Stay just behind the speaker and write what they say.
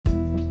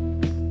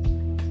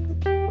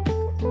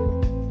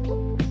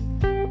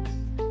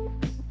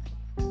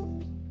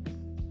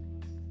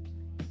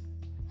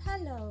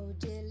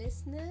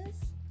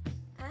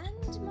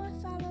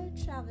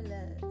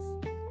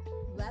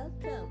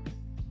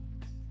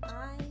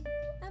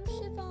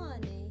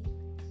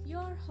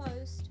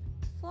host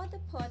for the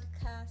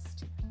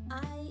podcast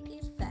I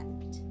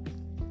Effect.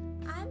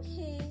 I'm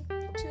here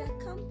to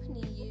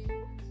accompany you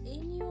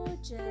in your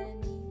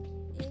journey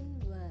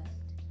inward.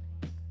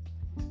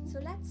 So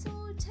let's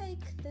all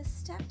take the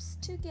steps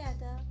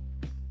together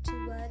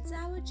towards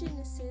our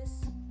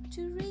Genesis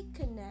to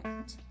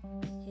reconnect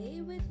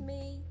here with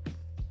me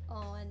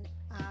on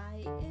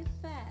I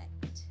Effect.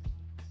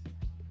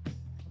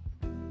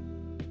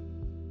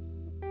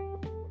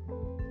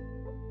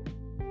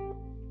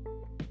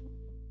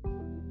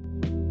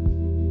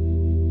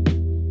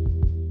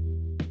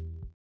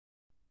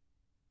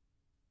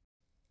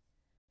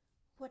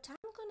 What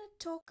I'm going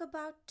to talk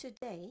about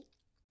today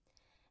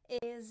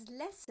is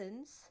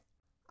lessons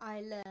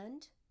I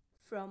learned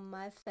from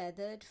my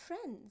feathered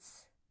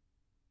friends.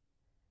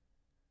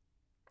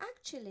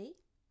 Actually,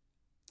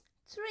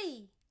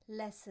 3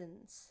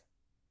 lessons.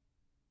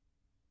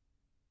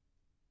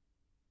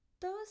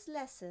 Those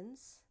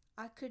lessons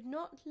I could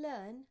not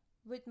learn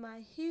with my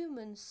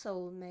human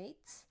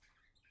soulmates.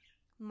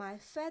 My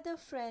feather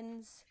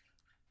friends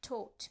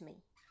taught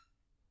me.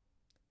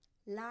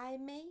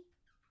 Limey,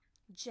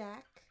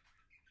 Jack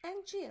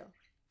and Jill.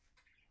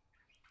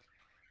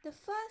 The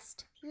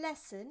first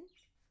lesson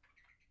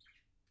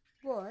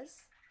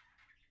was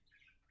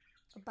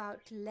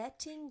about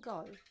letting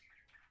go.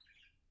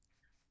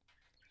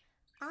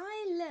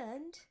 I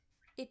learned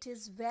it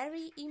is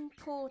very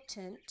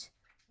important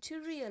to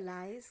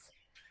realize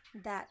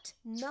that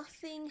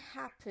nothing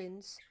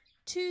happens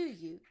to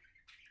you.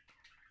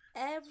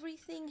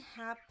 Everything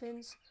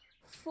happens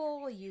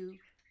for you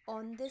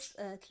on this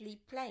earthly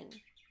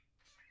plane.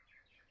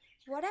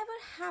 Whatever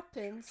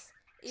happens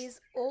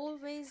is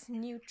always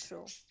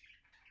neutral.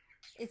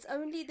 It's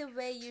only the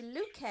way you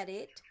look at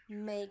it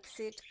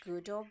makes it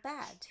good or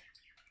bad.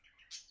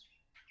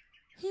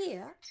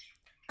 Here,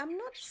 I'm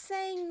not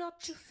saying not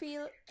to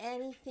feel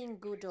anything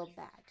good or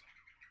bad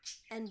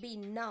and be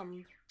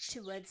numb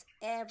towards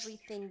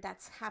everything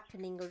that's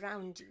happening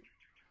around you.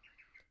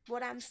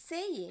 What I'm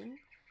saying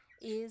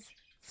is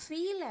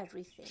feel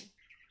everything,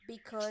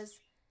 because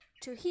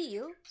to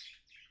heal,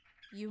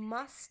 you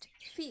must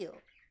feel.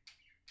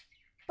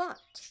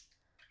 But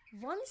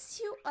once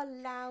you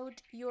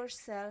allowed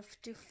yourself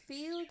to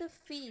feel the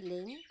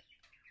feeling,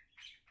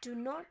 do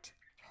not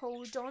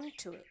hold on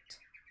to it.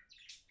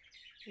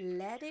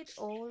 Let it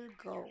all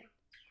go.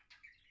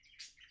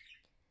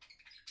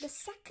 The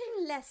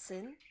second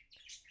lesson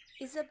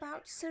is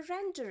about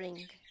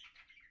surrendering.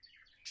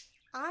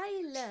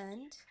 I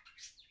learned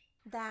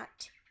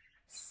that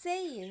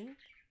saying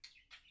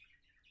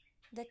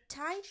the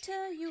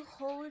tighter you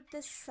hold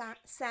the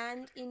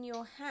sand in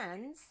your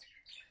hands,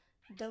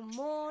 the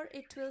more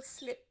it will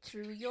slip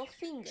through your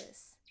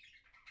fingers.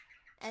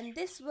 And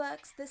this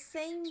works the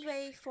same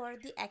way for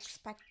the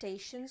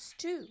expectations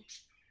too.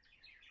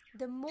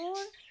 The more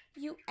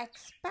you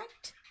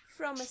expect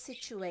from a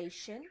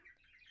situation,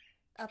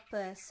 a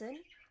person,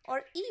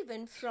 or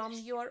even from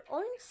your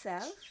own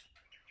self,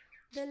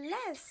 the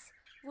less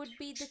would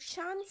be the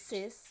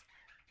chances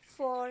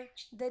for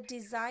the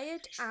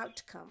desired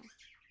outcome.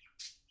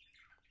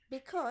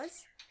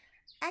 Because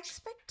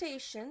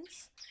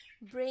expectations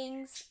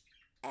brings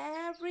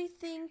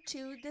everything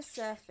to the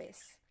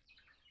surface.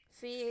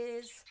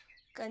 Fears,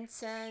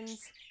 concerns,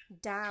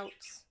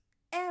 doubts,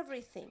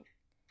 everything.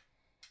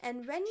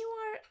 And when you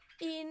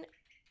are in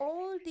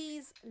all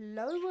these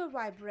lower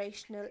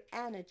vibrational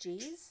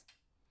energies,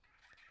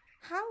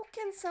 how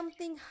can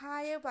something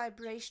higher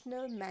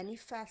vibrational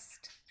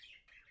manifest?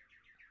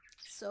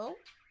 So,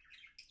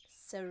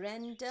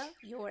 surrender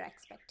your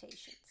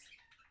expectations.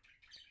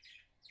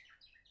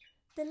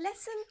 The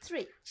lesson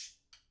 3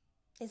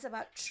 is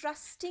about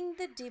trusting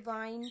the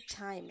divine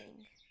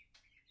timing.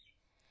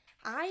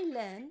 I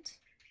learned,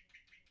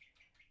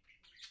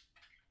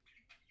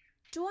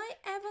 do I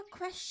ever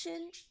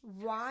question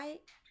why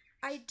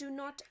I do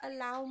not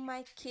allow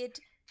my kid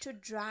to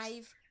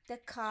drive the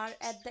car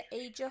at the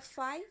age of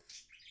 5?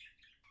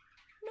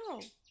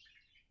 No.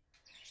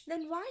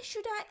 Then why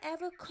should I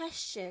ever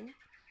question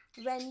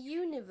when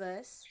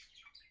universe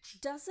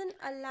doesn't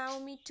allow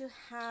me to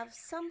have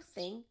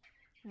something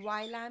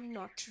while I'm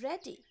not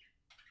ready?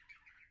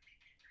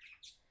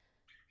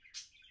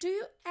 Do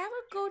you ever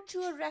go to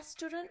a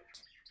restaurant,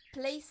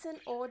 place an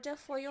order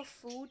for your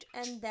food,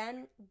 and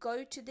then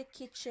go to the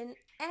kitchen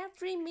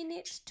every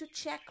minute to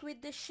check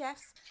with the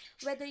chef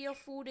whether your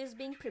food is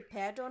being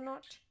prepared or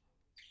not?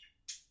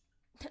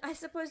 I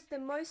suppose the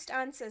most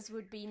answers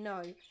would be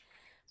no.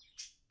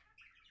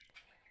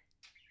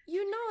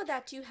 You know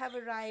that you have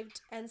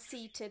arrived and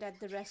seated at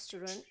the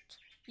restaurant.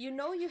 You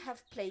know you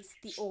have placed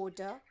the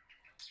order,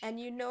 and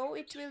you know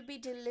it will be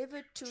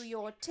delivered to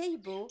your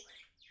table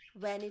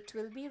when it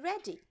will be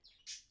ready.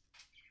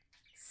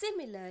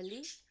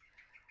 Similarly,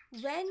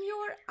 when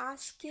you're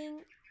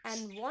asking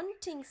and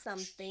wanting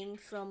something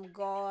from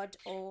God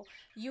or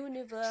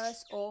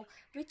universe or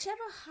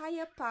whichever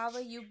higher power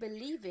you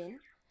believe in,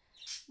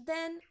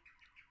 then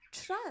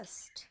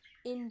trust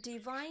in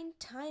divine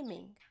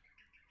timing.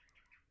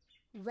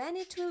 When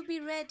it will be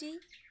ready,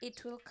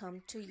 it will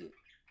come to you.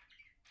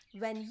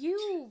 When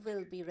you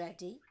will be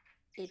ready,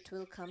 it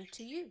will come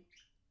to you.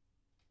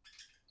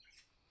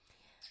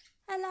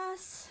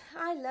 Alas,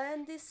 I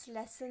learned these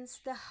lessons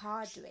the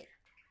hard way.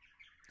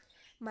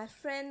 My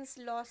friends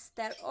lost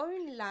their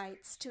own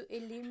lights to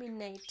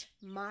illuminate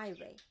my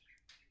way.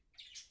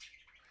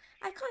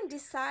 I can't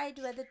decide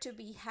whether to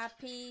be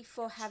happy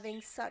for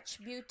having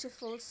such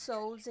beautiful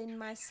souls in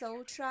my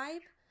soul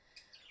tribe,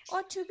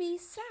 or to be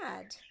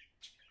sad,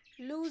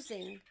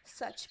 losing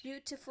such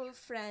beautiful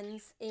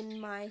friends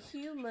in my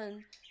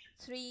human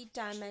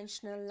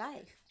three-dimensional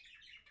life.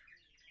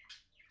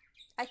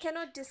 I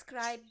cannot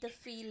describe the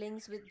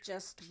feelings with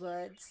just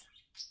words.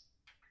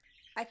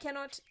 I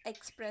cannot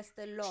express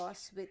the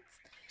loss with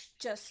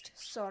just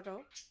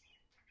sorrow.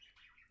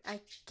 I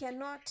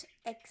cannot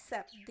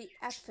accept the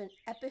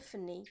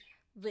epiphany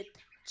with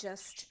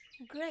just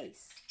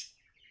grace.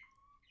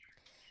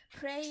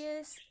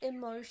 Prayers,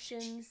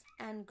 emotions,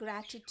 and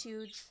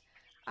gratitudes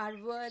are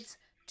words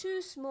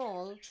too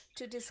small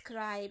to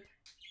describe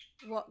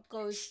what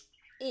goes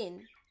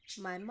in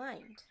my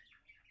mind.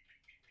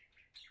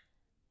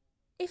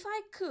 If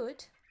I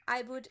could,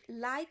 I would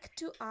like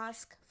to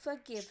ask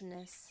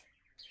forgiveness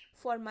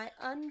for my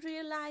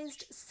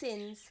unrealized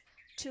sins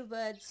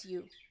towards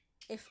you,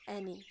 if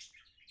any.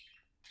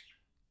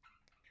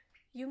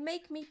 You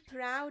make me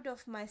proud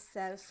of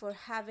myself for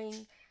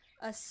having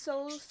a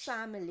soul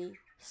family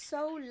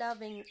so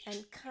loving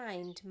and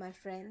kind, my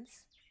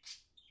friends.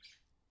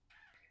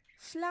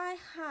 Fly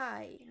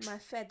high, my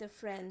feather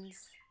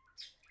friends.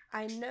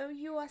 I know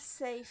you are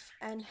safe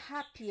and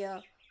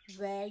happier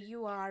where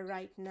you are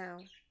right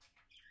now.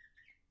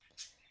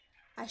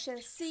 I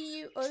shall see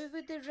you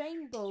over the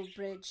rainbow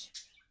bridge.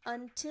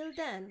 Until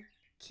then,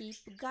 keep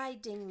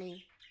guiding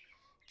me.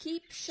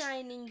 Keep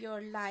shining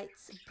your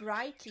lights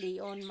brightly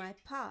on my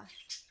path,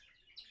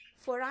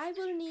 for I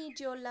will need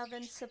your love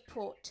and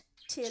support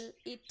till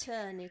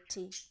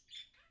eternity.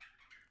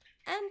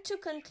 And to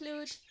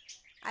conclude,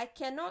 I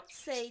cannot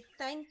say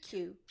thank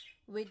you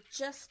with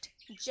just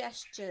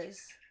gestures,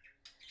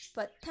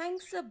 but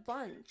thanks a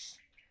bunch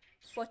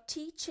for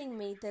teaching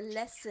me the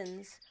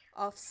lessons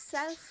of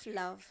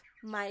self-love,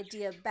 my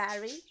dear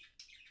Barry.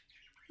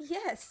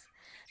 Yes,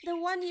 the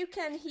one you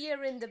can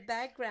hear in the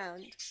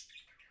background.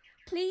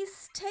 Please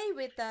stay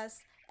with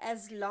us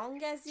as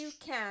long as you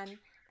can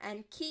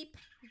and keep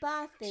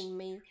bathing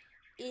me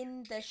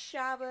in the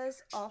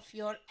showers of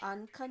your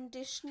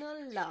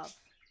unconditional love.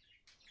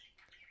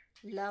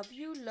 Love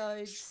you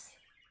loads,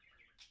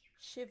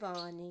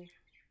 Shivani.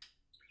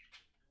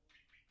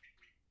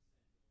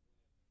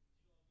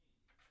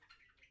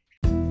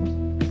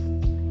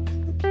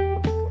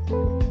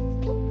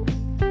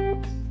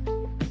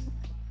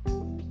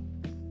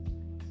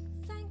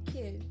 Thank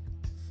you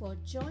for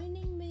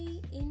joining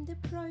me in the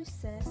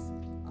process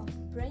of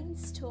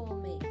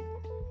brainstorming.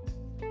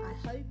 I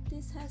hope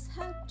this has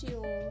helped you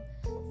all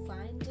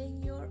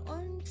finding your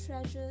own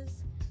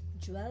treasures,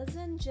 jewels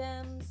and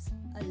gems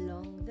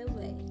along the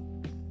way.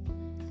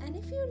 And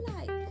if you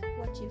like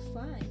what you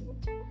find,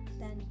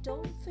 then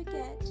don't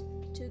forget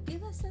to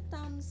give us a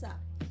thumbs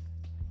up.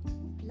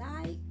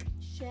 Like,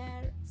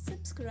 share,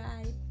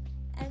 subscribe,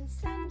 and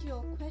send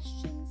your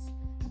questions,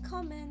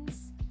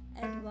 comments,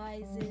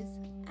 advices,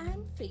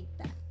 and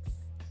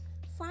feedbacks.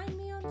 Find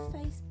me on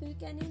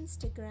Facebook and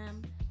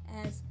Instagram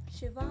as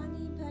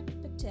Shivani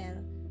Bhatt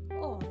Patel,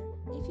 or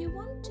if you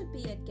want to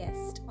be a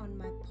guest on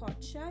my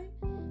pod show,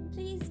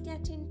 please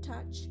get in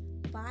touch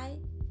by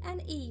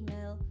an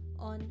email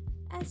on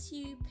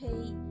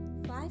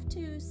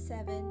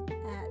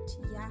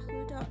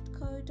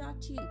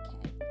sup527@yahoo.co.uk.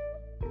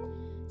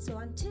 So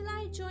until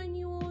I join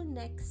you all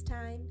next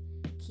time,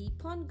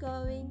 keep on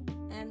going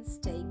and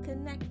stay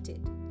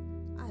connected.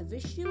 I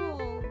wish you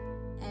all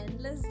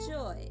endless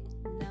joy.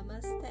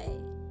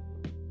 Namaste.